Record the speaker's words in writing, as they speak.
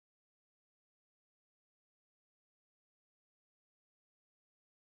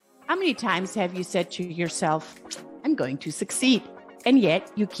How many times have you said to yourself, I'm going to succeed, and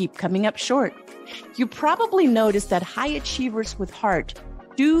yet you keep coming up short? You probably noticed that high achievers with heart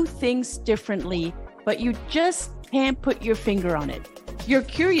do things differently, but you just can't put your finger on it. You're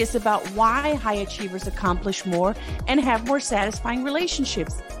curious about why high achievers accomplish more and have more satisfying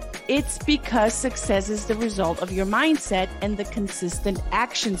relationships. It's because success is the result of your mindset and the consistent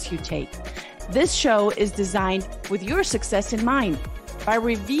actions you take. This show is designed with your success in mind. By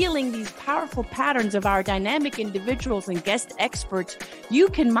revealing these powerful patterns of our dynamic individuals and guest experts, you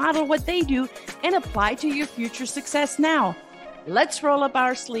can model what they do and apply to your future success now. Let's roll up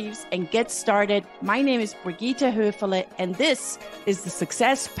our sleeves and get started. My name is Brigitta Hoeferle, and this is the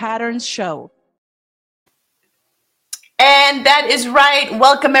Success Patterns Show. And that is right.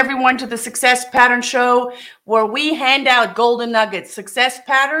 Welcome everyone to the Success Pattern Show, where we hand out golden nuggets. Success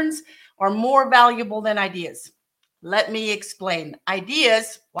patterns are more valuable than ideas. Let me explain.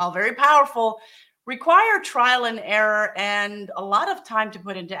 Ideas, while very powerful, require trial and error and a lot of time to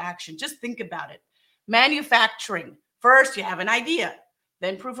put into action. Just think about it. Manufacturing. First, you have an idea,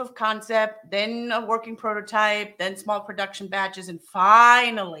 then proof of concept, then a working prototype, then small production batches, and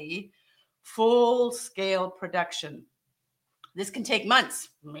finally, full-scale production. This can take months,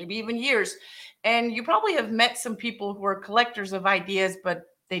 maybe even years. And you probably have met some people who are collectors of ideas, but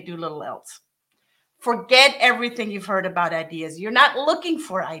they do little else. Forget everything you've heard about ideas. You're not looking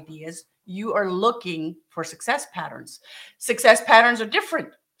for ideas. You are looking for success patterns. Success patterns are different.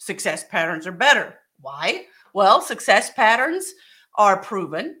 Success patterns are better. Why? Well, success patterns are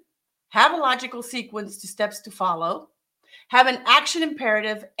proven, have a logical sequence to steps to follow, have an action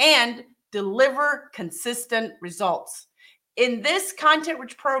imperative, and deliver consistent results. In this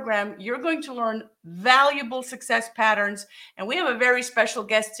content-rich program, you're going to learn valuable success patterns. And we have a very special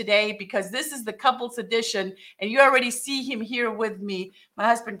guest today because this is the couples edition. And you already see him here with me, my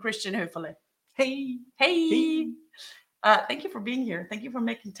husband, Christian Hoeferle. Hey. Thank you for being here. Thank you for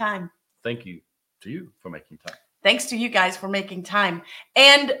making time. Thank you to you for making time. Thanks to you guys for making time.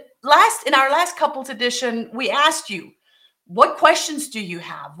 And in our last couples edition, we asked you, what questions do you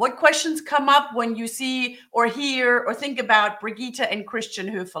have? What questions come up when you see or hear or think about Brigitta and Christian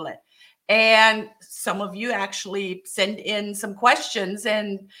Hoeferle? And some of you actually send in some questions.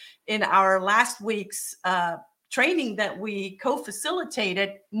 And in our last week's training that we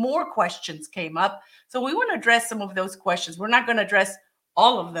co-facilitated, more questions came up. So we want to address some of those questions. We're not going to address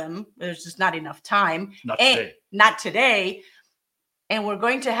all of them. There's just not enough time. Not today. And we're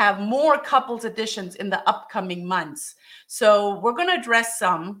going to have more couples editions in the upcoming months. So we're going to address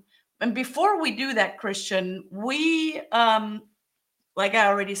some. And before we do that, Christian, we, like I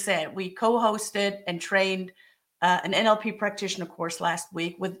already said, we co-hosted and trained an NLP practitioner course last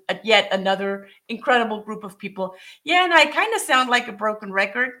week with yet another incredible group of people. Yeah, and I kind of sound like a broken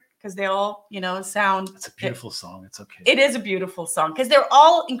record because they all, sound. It's a beautiful song. It's okay. It is a beautiful song because they're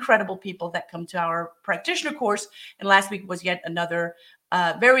all incredible people that come to our practitioner course. And last week was yet another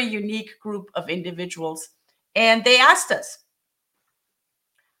very unique group of individuals. And they asked us,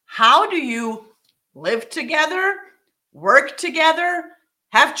 how do you live together, work together,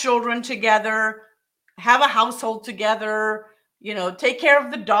 have children together, have a household together, take care of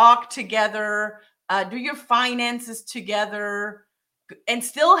the dog together, do your finances together, and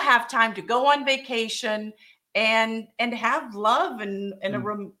still have time to go on vacation and have love and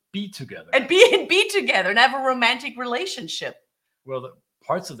be together and be together and have a romantic relationship? Well, the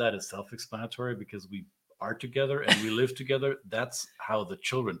parts of that is self-explanatory because we are together and we live together. That's how the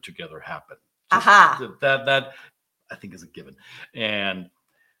children together happen. That I think is a given. And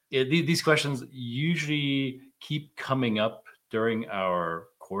these questions usually keep coming up during our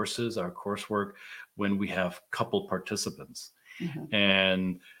courses, our coursework, when we have couple participants. Mm-hmm.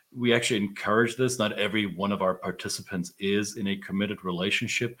 And we actually encourage this. Not every one of our participants is in a committed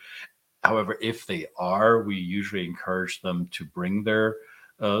relationship. However, if they are, we usually encourage them to bring their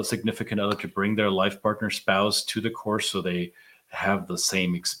significant other, to bring their life partner, spouse to the course so they have the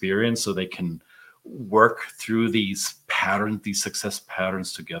same experience, so they can work through these patterns, these success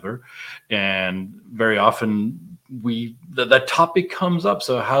patterns together. And very often that topic comes up.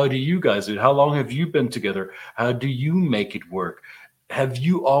 So how do you guys do it? How long have you been together? How do you make it work? Have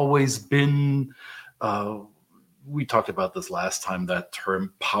you always been, we talked about this last time, that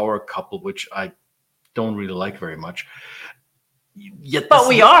term power couple, which I don't really like very much. But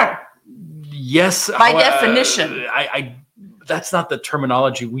we are. Yes. By definition. That's not the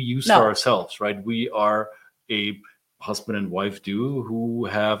terminology we use for ourselves, right? We are a husband and wife duo who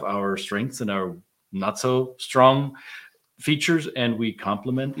have our strengths and our not so strong features, and we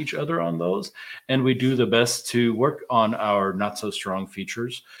complement each other on those. And we do the best to work on our not so strong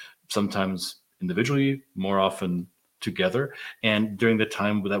features sometimes individually, more often together. And during the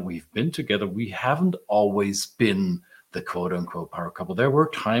time that we've been together, we haven't always been the quote unquote power couple. There were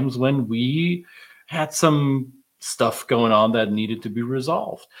times when we had some stuff going on that needed to be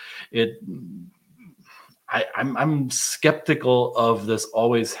resolved. I'm skeptical of this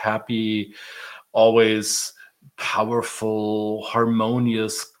always happy, always powerful,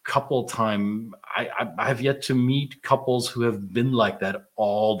 harmonious couple time. I've yet to meet couples who have been like that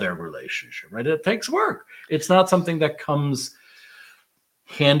all their relationship, right? It takes work. It's not something that comes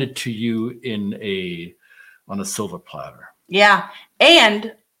handed to you on a silver platter. Yeah.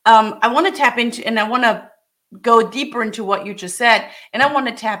 And I want to tap into, and I want to go deeper into what you just said. And I want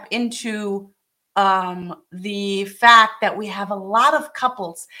to tap into the fact that we have a lot of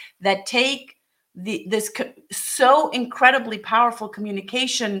couples that take this so incredibly powerful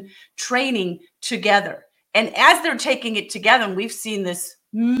communication training together. And as they're taking it together, and we've seen this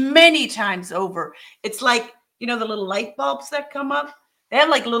many times over, it's like, the little light bulbs that come up. They have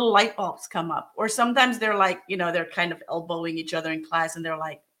like little light bulbs come up. Or sometimes they're like, they're kind of elbowing each other in class, and they're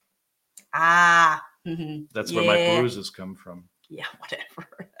like, that's where my bruises come from. Yeah, whatever.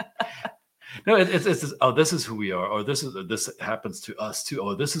 No, it's oh, this is who we are, or this happens to us too.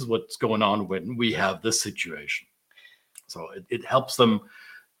 Oh, this is what's going on when we have this situation. So it helps them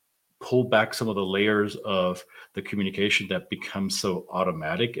pull back some of the layers of the communication that becomes so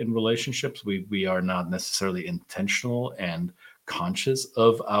automatic in relationships. We are not necessarily intentional and conscious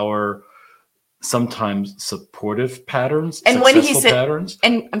of our sometimes supportive patterns, and when he says patterns.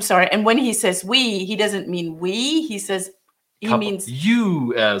 And I'm sorry, and when he says we, he doesn't mean we. He says he means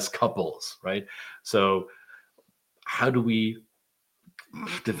you as couples, right? So how do we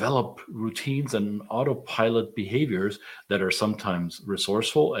develop routines and autopilot behaviors that are sometimes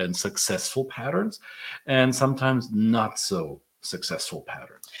resourceful and successful patterns, and sometimes not so successful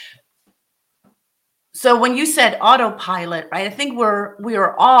patterns? So when you said autopilot, right? I think we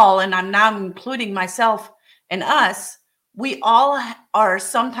are all, and I'm now including myself and us, we all are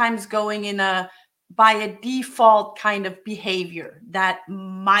sometimes going in by a default kind of behavior that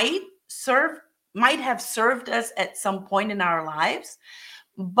might have served us at some point in our lives,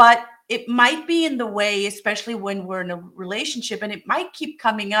 but it might be in the way, especially when we're in a relationship, and it might keep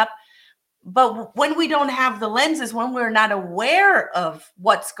coming up. But when we don't have the lenses, when we're not aware of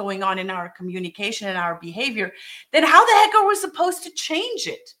what's going on in our communication and our behavior, then how the heck are we supposed to change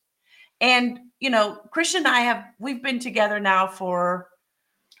it? And, Christian and we've been together now for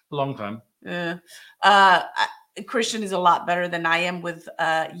a long time. Christian is a lot better than I am with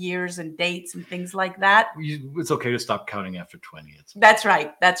years and dates and things like that. It's okay to stop counting after 20. That's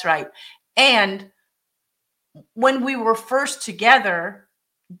right. That's right. And when we were first together,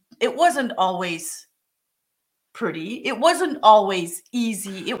 it wasn't always pretty. It wasn't always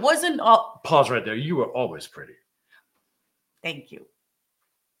easy. It wasn't all. Pause right there. You were always pretty. Thank you.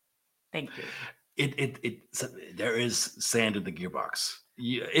 Thank you. There is sand in the gearbox.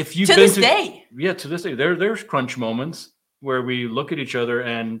 If you to this day, there's crunch moments where we look at each other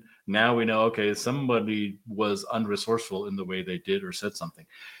and now we know, okay, somebody was unresourceful in the way they did or said something.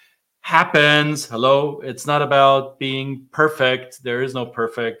 Happens. Hello. It's not about being perfect. There is no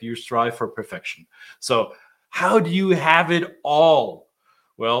perfect. You strive for perfection. So how do you have it all?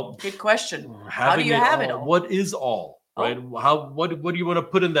 Well, good question. How do you have it all? What is all? Right? What do you want to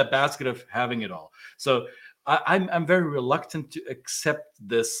put in that basket of having it all? So I'm very reluctant to accept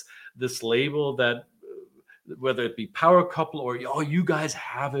this label that whether it be power couple or you guys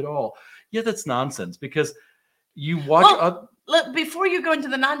have it all. Yeah, that's nonsense, because you watch. Look, before you go into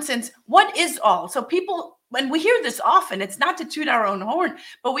the nonsense, what is all? So people, when we hear this often, it's not to toot our own horn,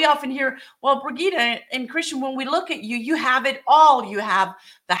 but we often hear, well, Brigitta and Christian, when we look at you, you have it all. You have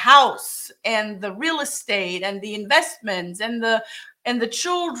the house and the real estate and the investments and the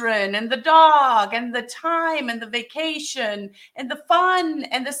children and the dog and the time and the vacation and the fun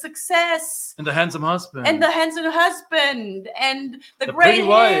and the success and the handsome husband and the gray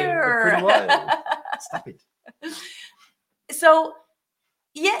hair. The pretty wife. Stop it. So,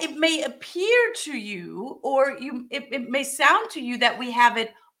 yeah, it may appear to you, or it may sound to you that we have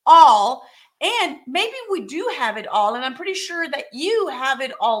it all, and maybe we do have it all, and I'm pretty sure that you have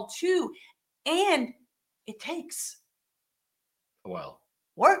it all too, and it takes a while,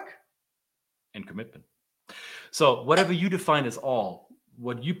 work, and commitment. So whatever you define as all,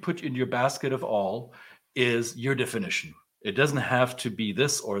 what you put in your basket of all is your definition. It doesn't have to be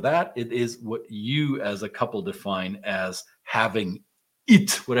this or that. It is what you as a couple define as having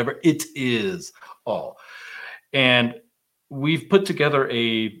it, whatever it is, all. And we've put together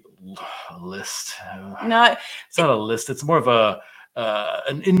a list. No, it's not a list. It's more of a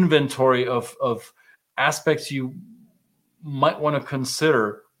an inventory of aspects you might want to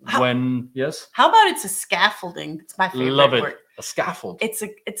consider yes. How about it's a scaffolding? It's my favorite Love it. word. A scaffold. It's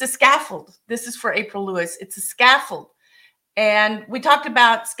a scaffold. This is for April Lewis. It's a scaffold. And we talked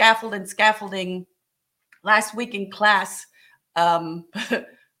about scaffold and scaffolding last week in class,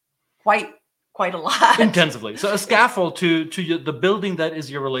 quite a lot. Intensively. So a scaffold to the building that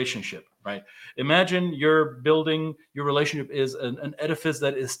is your relationship, right? Imagine your building, your relationship is an edifice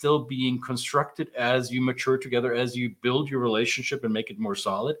that is still being constructed as you mature together, as you build your relationship and make it more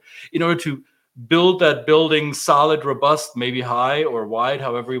solid. In order to build that building solid, robust, maybe high or wide,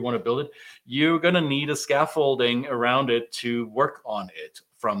 however you want to build it, you're going to need a scaffolding around it to work on it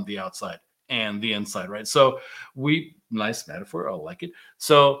from the outside and the inside, right? So nice metaphor, I like it.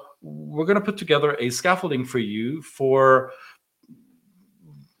 So we're going to put together a scaffolding for you for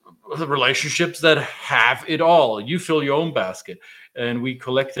the relationships that have it all. You fill your own basket, and we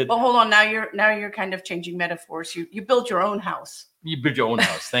collected. Well, hold on. Now you're kind of changing metaphors. You build your own house. You build your own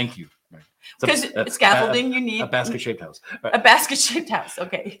house. Thank you. Because scaffolding, you need a basket-shaped house. Right. A basket-shaped house.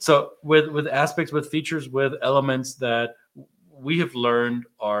 Okay. So with aspects, with features, with elements that we have learned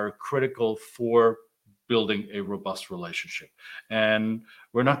are critical for building a robust relationship. And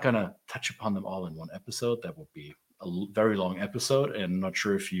we're not going to touch upon them all in one episode. That would be a very long episode, and I'm not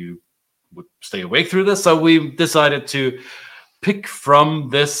sure if you would stay awake through this. So we decided to pick from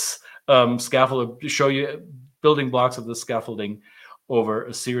this scaffold, to show you building blocks of the scaffolding over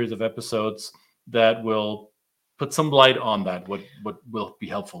a series of episodes that will put some light on that, what will be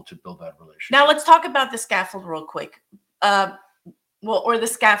helpful to build that relationship. Now let's talk about the scaffold real quick. Or the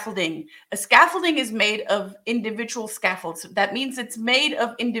scaffolding. A scaffolding is made of individual scaffolds. That means it's made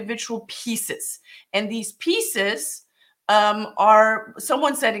of individual pieces. And these pieces are,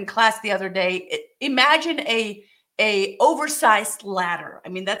 someone said in class the other day, imagine a oversized ladder. I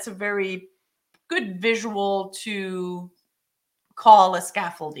mean, that's a very good visual to call a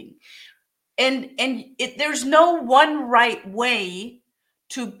scaffolding. And there's no one right way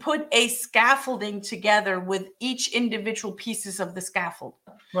to put a scaffolding together with each individual pieces of the scaffold.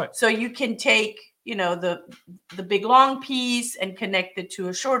 Right. So you can take, the big long piece and connect it to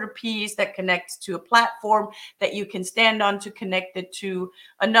a shorter piece that connects to a platform that you can stand on to connect it to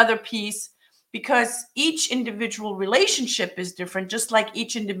another piece, because each individual relationship is different, just like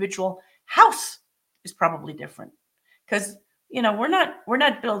each individual house is probably different. Because, we're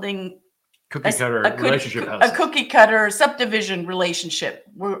not building cookie cutter relationship houses. A cookie cutter subdivision relationship.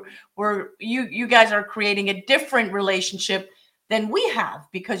 You guys are creating a different relationship than we have,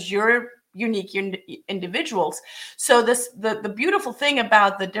 because you're unique individuals. So the beautiful thing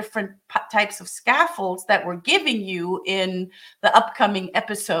about the different types of scaffolds that we're giving you in the upcoming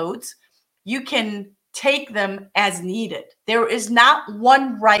episodes, you can take them as needed. There is not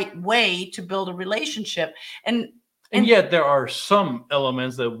one right way to build a relationship. And yet there are some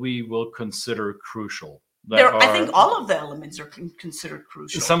elements that we will consider crucial. I think all of the elements are considered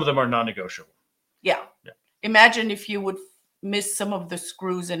crucial. Some of them are non-negotiable. Yeah. Imagine if you would miss some of the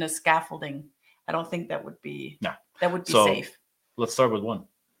screws in a scaffolding. I don't think that would be safe. Let's start with one.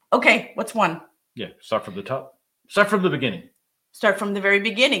 Okay, what's one? Yeah, start from the top. Start from the beginning. Start from the very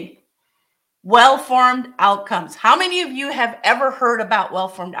beginning. Well-formed outcomes. How many of you have ever heard about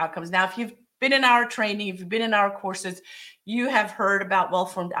well-formed outcomes? Now, if you've been in our training, if you've been in our courses, you have heard about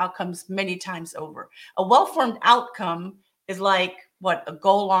well-formed outcomes many times over. A well-formed outcome is like a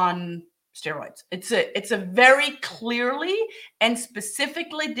goal on steroids. It's a very clearly and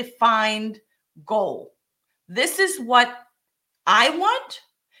specifically defined goal. This is what I want,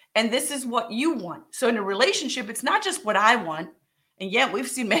 and this is what you want. So in a relationship, it's not just what I want. And yet we've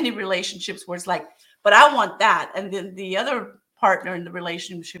seen many relationships where it's like, but I want that. And then the other partner in the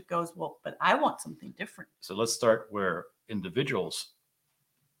relationship goes, well, but I want something different. So let's start where individuals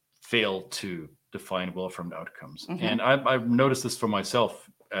fail to define well-formed outcomes. Mm-hmm. And I've noticed this for myself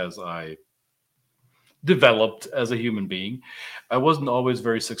as I developed as a human being. I wasn't always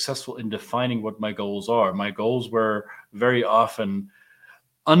very successful in defining what my goals are. My goals were very often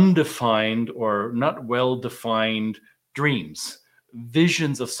undefined or not well-defined dreams,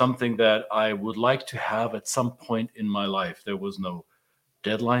 visions of something that I would like to have at some point in my life. There was no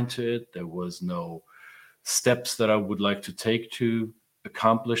deadline to it. There was no steps that I would like to take to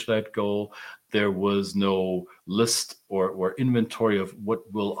accomplish that goal. There was no list or inventory of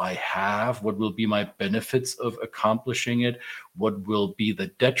what will I have, what will be my benefits of accomplishing it, what will be the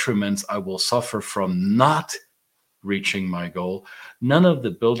detriments I will suffer from not reaching my goal. None of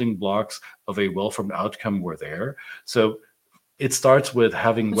the building blocks of a well-formed outcome were there. So It starts with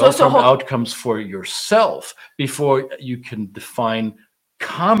having well-formed outcomes for yourself before you can define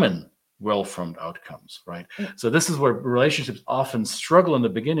common well-formed outcomes, right? So this is where relationships often struggle in the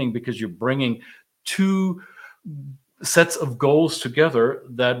beginning, because you're bringing two sets of goals together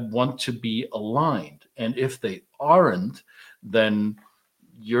that want to be aligned. And if they aren't, then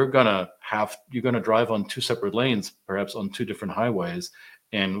you're gonna drive on two separate lanes, perhaps on two different highways,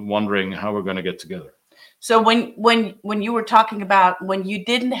 and wondering how we're gonna get together. So when you were talking about when you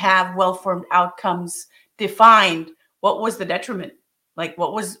didn't have well-formed outcomes defined, what was the detriment? Like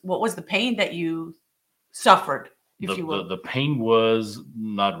what was the pain that you suffered, if you will? The pain was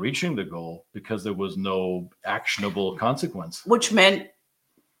not reaching the goal because there was no actionable consequence. Which meant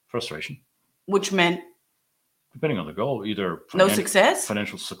frustration. Which meant, depending on the goal, either no success,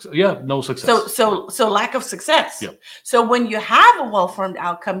 financial success. Yeah, no success. So lack of success. Yeah. So when you have a well-formed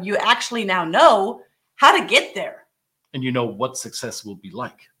outcome, you actually now know how to get there. And you know what success will be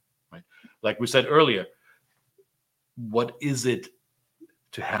like, right? Like we said earlier, what is it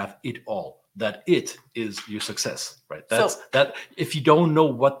to have it all? That it is your success, right? That if you don't know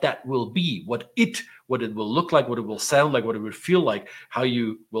what that will be, what it will look like, what it will sound like, what it will feel like, how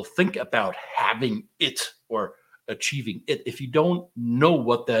you will think about having it or achieving it. If you don't know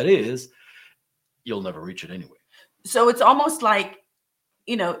what that is, you'll never reach it anyway. So it's almost like,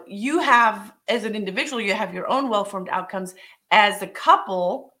 you have, as an individual, you have your own well-formed outcomes. As a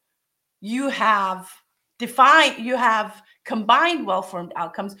couple, you have combined well-formed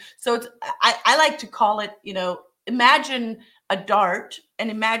outcomes. So it's, I like to call it, imagine a dart and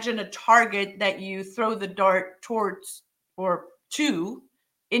imagine a target that you throw the dart towards or to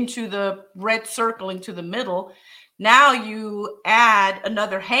into the red circle into the middle. Now you add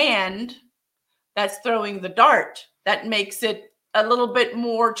another hand that's throwing the dart. That makes it a little bit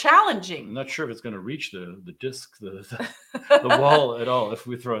more challenging. I'm not sure if it's going to reach the disc, the wall at all if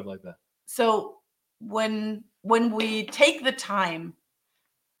we throw it like that. So when we take the time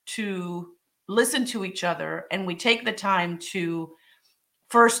to listen to each other, and we take the time to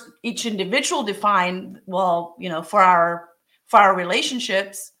first each individual define, for our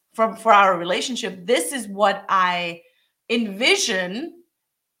relationships, for our relationship, this is what I envision.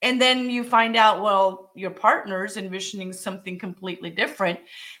 And then you find out, well, your partner's envisioning something completely different.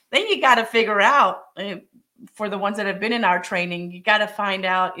 Then you got to figure out, for the ones that have been in our training, you got to find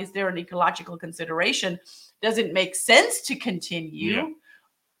out, is there an ecological consideration? Does it make sense to continue?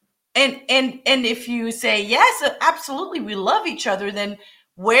 Yeah. And if you say, yes, absolutely, we love each other, then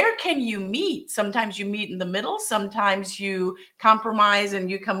where can you meet? Sometimes you meet in the middle. Sometimes you compromise and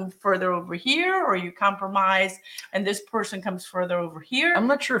you come further over here, or you compromise and this person comes further over here. I'm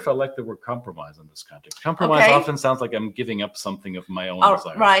not sure if I like the word compromise in this context. Compromise often sounds like I'm giving up something of my own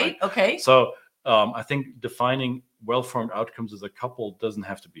desire. Right. Okay. So I think defining well-formed outcomes as a couple doesn't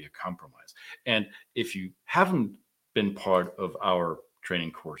have to be a compromise. And if you haven't been part of our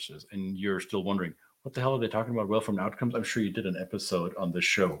training courses and you're still wondering, what the hell are they talking about, well-formed outcomes? I'm sure you did an episode on this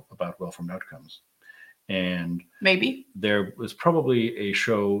show about well-formed outcomes. And maybe there was probably a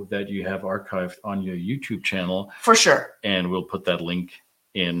show that you have archived on your YouTube channel. For sure. And we'll put that link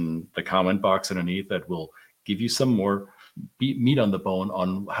in the comment box underneath that will give you some more meat on the bone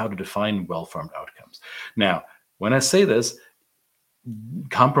on how to define well-formed outcomes. Now, when I say this,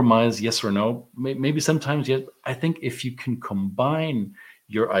 compromise, yes or no, maybe sometimes yes. I think if you can combine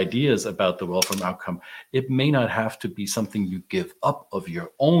your ideas about the well-formed outcome, it may not have to be something you give up of your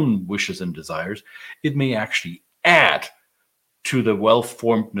own wishes and desires. It may actually add to the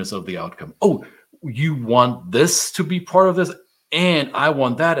well-formedness of the outcome. Oh, you want this to be part of this, and I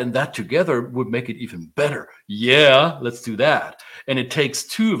want that, and that together would make it even better. Yeah, let's do that. And it takes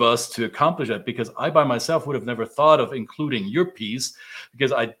two of us to accomplish that, because I by myself would have never thought of including your piece,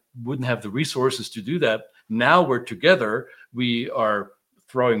 because I wouldn't have the resources to do that. Now we're together. We are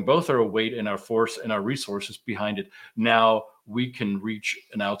throwing both our weight and our force and our resources behind it. Now we can reach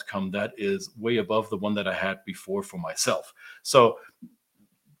an outcome that is way above the one that I had before for myself. So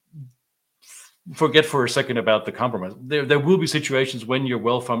forget for a second about the compromise. There will be situations when your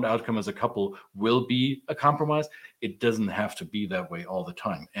well-formed outcome as a couple will be a compromise. It doesn't have to be that way all the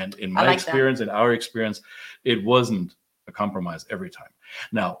time. And in my experience, in our experience, it wasn't a compromise every time.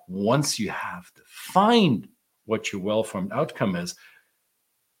 Now, once you have defined what your well-formed outcome is,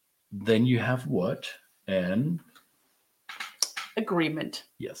 then you have what? An agreement.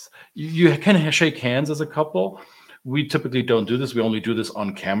 Yes. You can shake hands as a couple. We typically don't do this. We only do this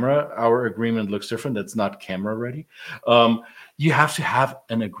on camera. Our agreement looks different. That's not camera ready. You have to have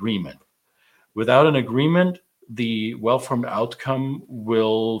an agreement. Without an agreement, the well-formed outcome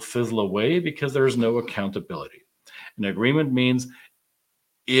will fizzle away because there is no accountability. An agreement means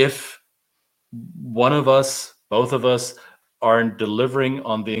if one of us, both of us, aren't delivering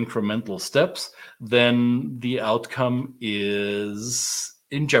on the incremental steps, then the outcome is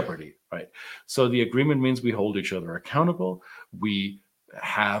in jeopardy, right? So the agreement means we hold each other accountable. We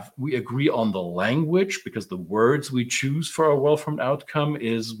agree on the language, because the words we choose for a well-formed outcome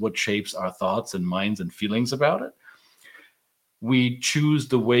is what shapes our thoughts and minds and feelings about it. We choose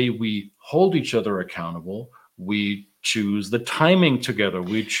the way we hold each other accountable. We choose the timing together.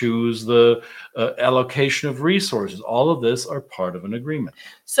 We choose the allocation of resources. All of this are part of an agreement.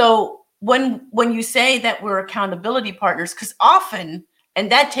 So when you say that we're accountability partners, because often,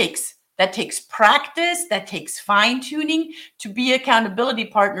 and that takes practice, that takes fine tuning to be accountability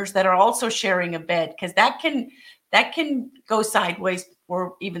partners that are also sharing a bed, because that can go sideways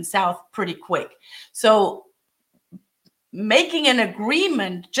or even south pretty quick. So making an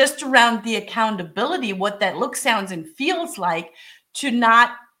agreement just around the accountability, what that looks, sounds, and feels like, to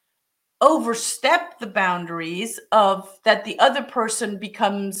not overstep the boundaries of that the other person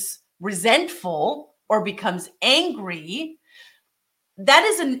becomes resentful or becomes angry. That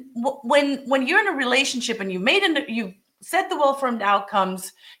is when you're in a relationship and you set the well-formed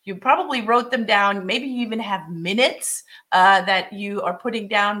outcomes, you probably wrote them down. Maybe you even have minutes that you are putting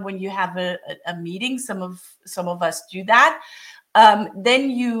down when you have a meeting. Some of us do that.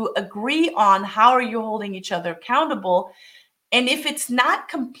 Then you agree on how are you holding each other accountable. And if it's not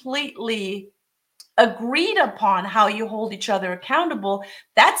completely agreed upon how you hold each other accountable,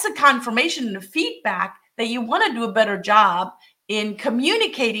 that's a confirmation and a feedback that you want to do a better job in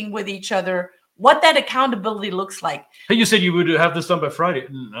communicating with each other what that accountability looks like. Hey, you said you would have this done by Friday.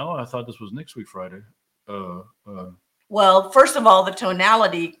 No, I thought this was next week Friday. Well, first of all, the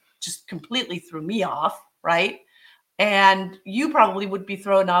tonality just completely threw me off, right? And you probably would be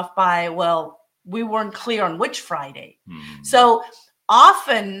thrown off by, well, we weren't clear on which Friday. So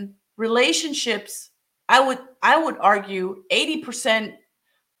often relationships, I would argue 80%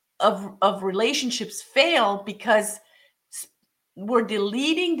 of relationships fail because we're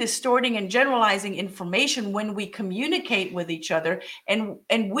deleting, distorting, and generalizing information when we communicate with each other. And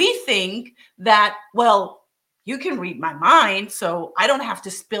we think that, well, you can read my mind, so I don't have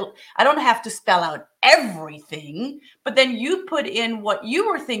to spell out everything. But then you put in what you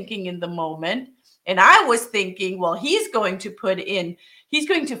were thinking in the moment. And I was thinking, well, he's going to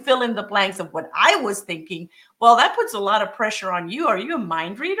fill in the blanks of what I was thinking. Well, that puts a lot of pressure on you. Are you a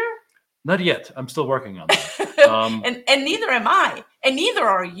mind reader? Not yet. I'm still working on that. And neither am I. And neither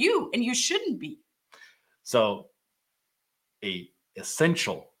are you. And you shouldn't be. So a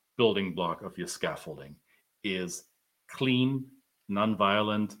essential building block of your scaffolding is clean,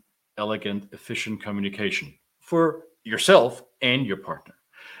 nonviolent, elegant, efficient communication for yourself and your partner.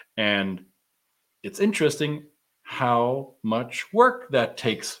 And it's interesting how much work that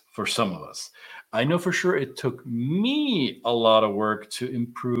takes for some of us. I know for sure it took me a lot of work to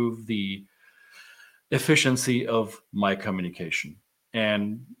improve the efficiency of my communication.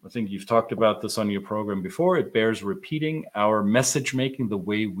 And I think you've talked about this on your program before. It bears repeating. Our message making, the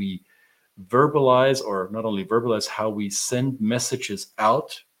way we verbalize, or not only verbalize, how we send messages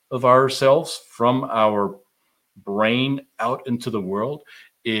out of ourselves from our brain out into the world,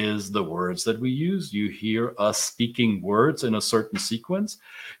 is the words that we use. You hear us speaking words in a certain sequence.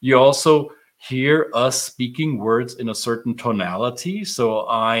 You also hear us speaking words in a certain tonality. So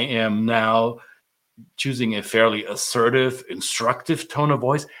I am now choosing a fairly assertive, instructive tone of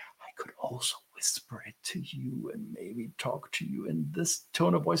voice. I could also whisper it to you and maybe talk to you in this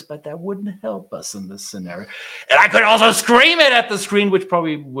tone of voice, but that wouldn't help us in this scenario. And I could also scream it at the screen, which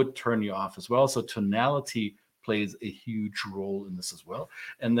probably would turn you off as well. So tonality plays a huge role in this as well.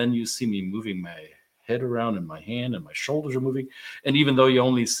 And then you see me moving my head around and my hand and my shoulders are moving. And even though you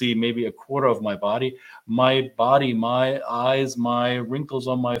only see maybe a quarter of my body, my eyes, my wrinkles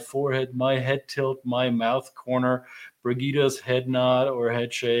on my forehead, my head tilt, my mouth corner, Brigitta's head nod or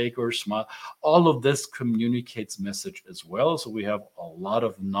head shake or smile, all of this communicates message as well. So we have a lot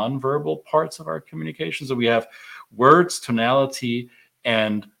of nonverbal parts of our communication. So we have words, tonality,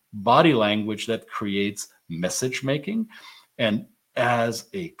 and body language that creates message making. And as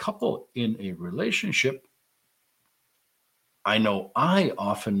a couple in a relationship, I know I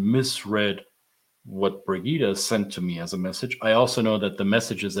often misread what Brigitta sent to me as a message. I also know that the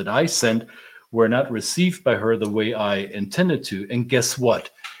messages that I sent were not received by her the way I intended to. And guess what?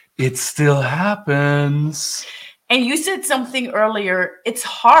 It still happens. And you said something earlier. It's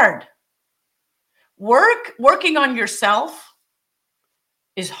hard. Working on yourself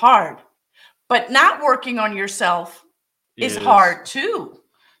is hard, but not working on yourself is hard too.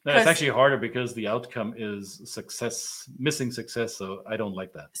 No, it's actually harder because the outcome is success, missing success. So I don't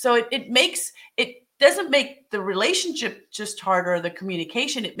like that. So it doesn't make the relationship just harder, the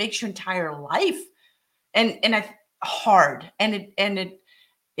communication. It makes your entire life and hard, and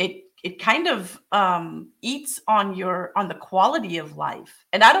it kind of eats on the quality of life.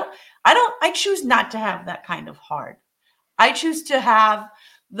 And I choose not to have that kind of hard. I choose to have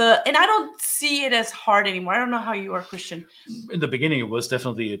and I don't see it as hard anymore. I don't know how you are, Christian. In the beginning, it was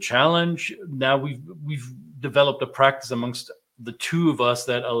definitely a challenge. Now we've developed a practice amongst the two of us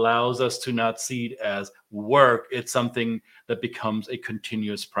that allows us to not see it as work. It's something that becomes a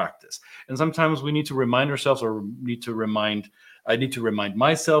continuous practice. And sometimes we need to remind ourselves, or I need to remind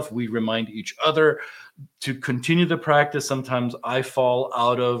myself, we remind each other to continue the practice. Sometimes I fall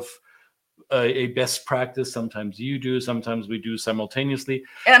out of a best practice. Sometimes you do. Sometimes we do simultaneously.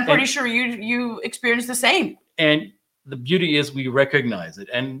 And I'm pretty sure you experience the same. And the beauty is we recognize it,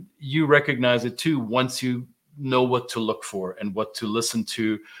 and you recognize it too once you know what to look for and what to listen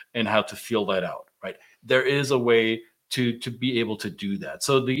to and how to feel that out, right? There is a way to be able to do that.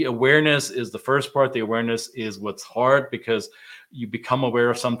 So the awareness is the first part. The awareness is what's hard, because you become aware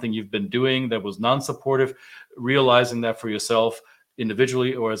of something you've been doing that was non-supportive. Realizing that for yourself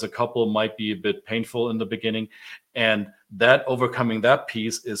individually or as a couple might be a bit painful in the beginning, and that overcoming that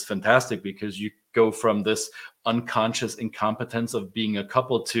piece is fantastic, because you go from this unconscious incompetence of being a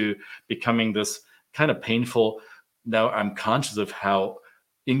couple to becoming this kind of painful, now I'm conscious of how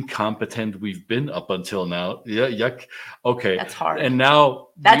incompetent we've been up until now. Yeah, yuck. Okay. That's hard. And now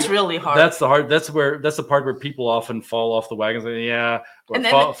that's really hard. That's the part where people often fall off the wagon and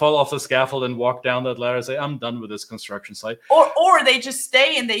say, fall off the scaffold and walk down that ladder and say, I'm done with this construction site. Or they just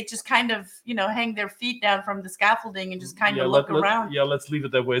stay and they just kind of, hang their feet down from the scaffolding and just kind of look around. Let's leave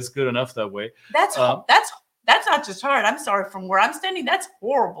it that way. It's good enough that way. That's not just hard. I'm sorry, from where I'm standing, that's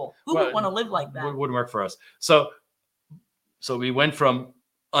horrible. Who would want to live like that? It wouldn't work for us. So we went from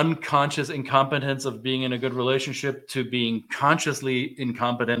unconscious incompetence of being in a good relationship to being consciously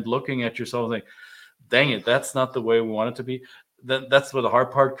incompetent, looking at yourself and saying, dang it, that's not the way we want it to be. That's where the hard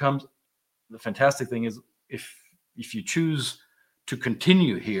part comes. The fantastic thing is if you choose to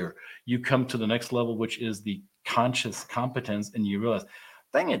continue here, you come to the next level, which is the conscious competence, and you realize,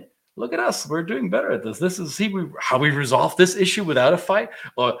 dang it, look at us, we're doing better at this. This is how we resolve this issue without a fight,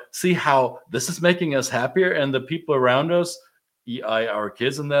 or see how this is making us happier, and the people around us, our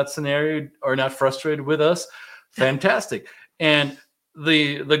kids in that scenario, are not frustrated with us. Fantastic. And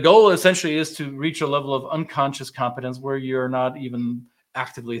the goal essentially is to reach a level of unconscious competence where you're not even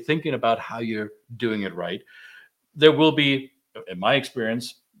actively thinking about how you're doing it right. There will be, in my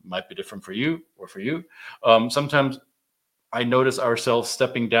experience, might be different for you or for you. Sometimes I notice ourselves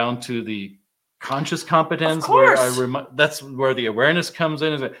stepping down to the conscious competence where that's where the awareness comes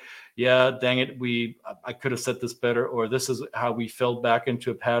in. Is that, yeah, dang it, I could have said this better, or this is how we fell back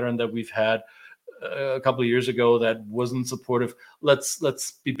into a pattern that we've had a couple of years ago that wasn't supportive. Let's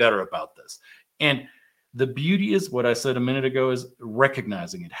be better about this. And the beauty is what I said a minute ago, is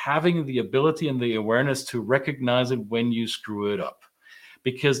recognizing it, having the ability and the awareness to recognize it when you screw it up,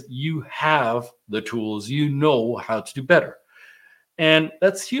 because you have the tools, you know how to do better. And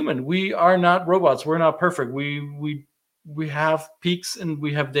that's human. We are not robots. We're not perfect. We have peaks and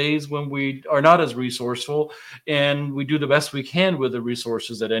we have days when we are not as resourceful, and we do the best we can with the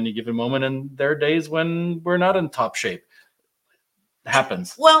resources at any given moment. And there are days when we're not in top shape. It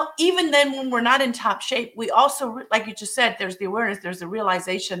happens. Well, even then, when we're not in top shape, we also, like you just said, there's the awareness, there's the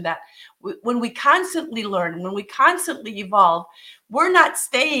realization that when we constantly learn, when we constantly evolve, we're not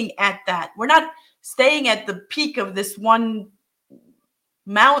staying at that. We're not staying at the peak of this one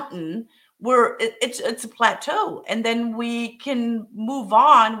mountain. It's a plateau, and then we can move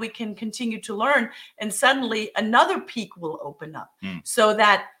on, we can continue to learn, and suddenly another peak will open up. So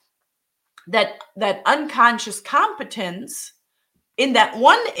that unconscious competence in that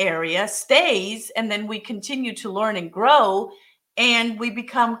one area stays, and then we continue to learn and grow, and we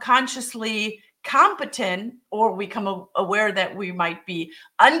become consciously competent, or we become aware that we might be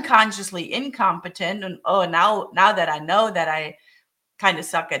unconsciously incompetent, and now that I know that I kind of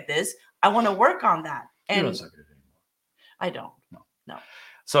suck at this, I want to work on that. And you don't suck at it anymore. I don't. No.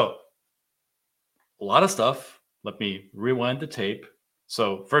 So a lot of stuff. Let me rewind the tape.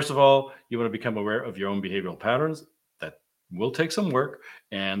 So first of all, you want to become aware of your own behavioral patterns. That will take some work.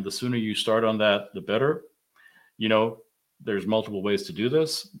 And the sooner you start on that, the better. There's multiple ways to do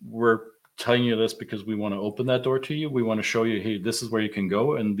this. We're telling you this because we want to open that door to you. We want to show you, hey, this is where you can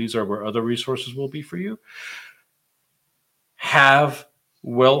go, and these are where other resources will be for you. Have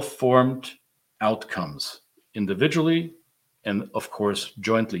well-formed outcomes individually and of course,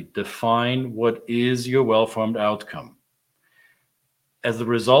 jointly define what is your well-formed outcome. As a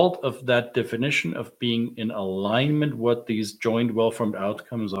result of that definition of being in alignment, what these joint well-formed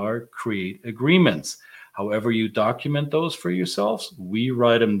outcomes are, create agreements. However you document those for yourselves, we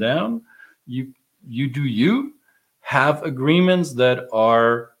write them down. You do you. Have agreements that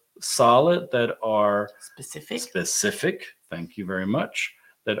are solid, that are specific. Thank you very much.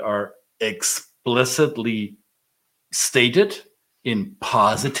 That are explicitly stated in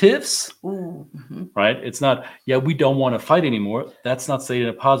positives. Ooh, mm-hmm. Right? It's not, we don't want to fight anymore. That's not stated in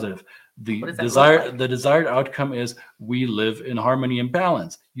a positive. The desired outcome is we live in harmony and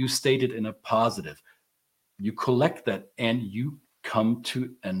balance. You state it in a positive. You collect that and you come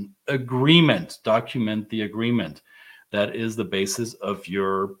to an agreement. Document the agreement. That is the basis of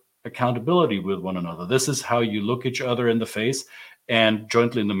your accountability with one another. This is how you look each other in the face and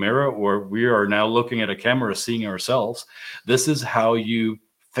jointly in the mirror, or we are now looking at a camera seeing ourselves. This is how you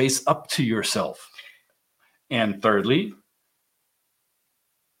face up to yourself. And thirdly,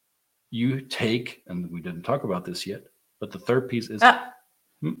 you take, and we didn't talk about this yet, but the third piece is...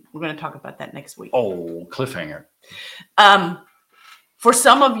 We're going to talk about that next week. Oh, cliffhanger. For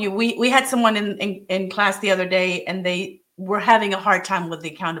some of you, we had someone in class the other day, and they were having a hard time with the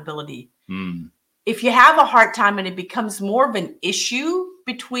accountability. If you have a hard time and it becomes more of an issue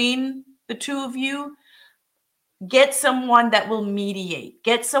between the two of you, get someone that will mediate.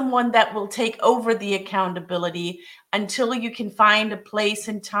 Get someone that will take over the accountability until you can find a place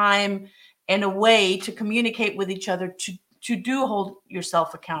and time and a way to communicate with each other to do hold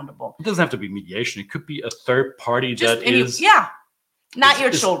yourself accountable. It doesn't have to be mediation. It could be a third party not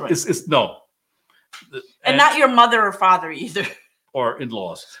your children. No. And not your mother or father either. Or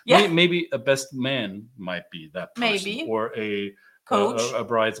in-laws. Yeah. Maybe a best man might be that person. Maybe. Or a coach. A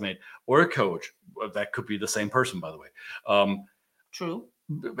bridesmaid. Or a coach. That could be the same person, by the way. True.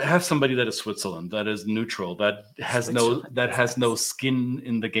 Have somebody that is Switzerland, that is neutral, that has no skin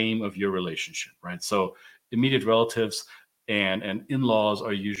in the game of your relationship, right? So immediate relatives and in-laws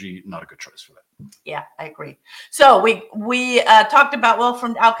are usually not a good choice for that. Yeah, I agree. So we talked about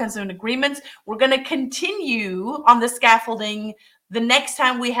well-formed outcomes and agreements. We're going to continue on the scaffolding the next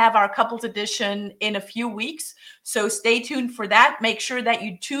time we have our couples edition in a few weeks. So stay tuned for that. Make sure that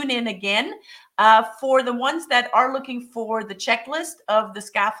you tune in again. For the ones that are looking for the checklist of the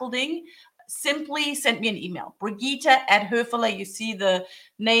scaffolding, simply send me an email. Brigitta at Hoeferle. You see the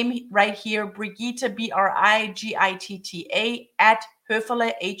name right here. Brigitta, Brigitta at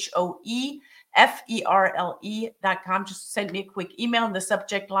Hoeferle, HOEFERLE.com. Just send me a quick email in the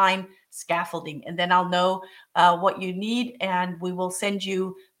subject line, scaffolding, and then I'll know what you need, and we will send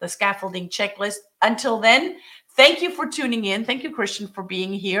you the scaffolding checklist. Until then, thank you for tuning in. Thank you, Christian, for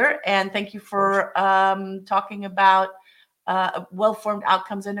being here, and thank you for talking about well-formed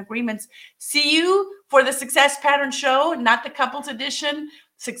outcomes and agreements. See you for the Success Pattern Show, not the couples edition.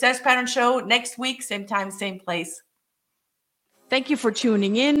 Success Pattern Show next week, same time, same place. Thank you for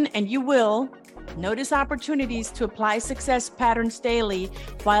tuning in, and you will notice opportunities to apply success patterns daily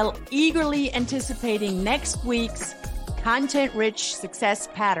while eagerly anticipating next week's content-rich success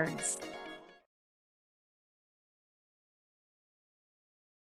patterns.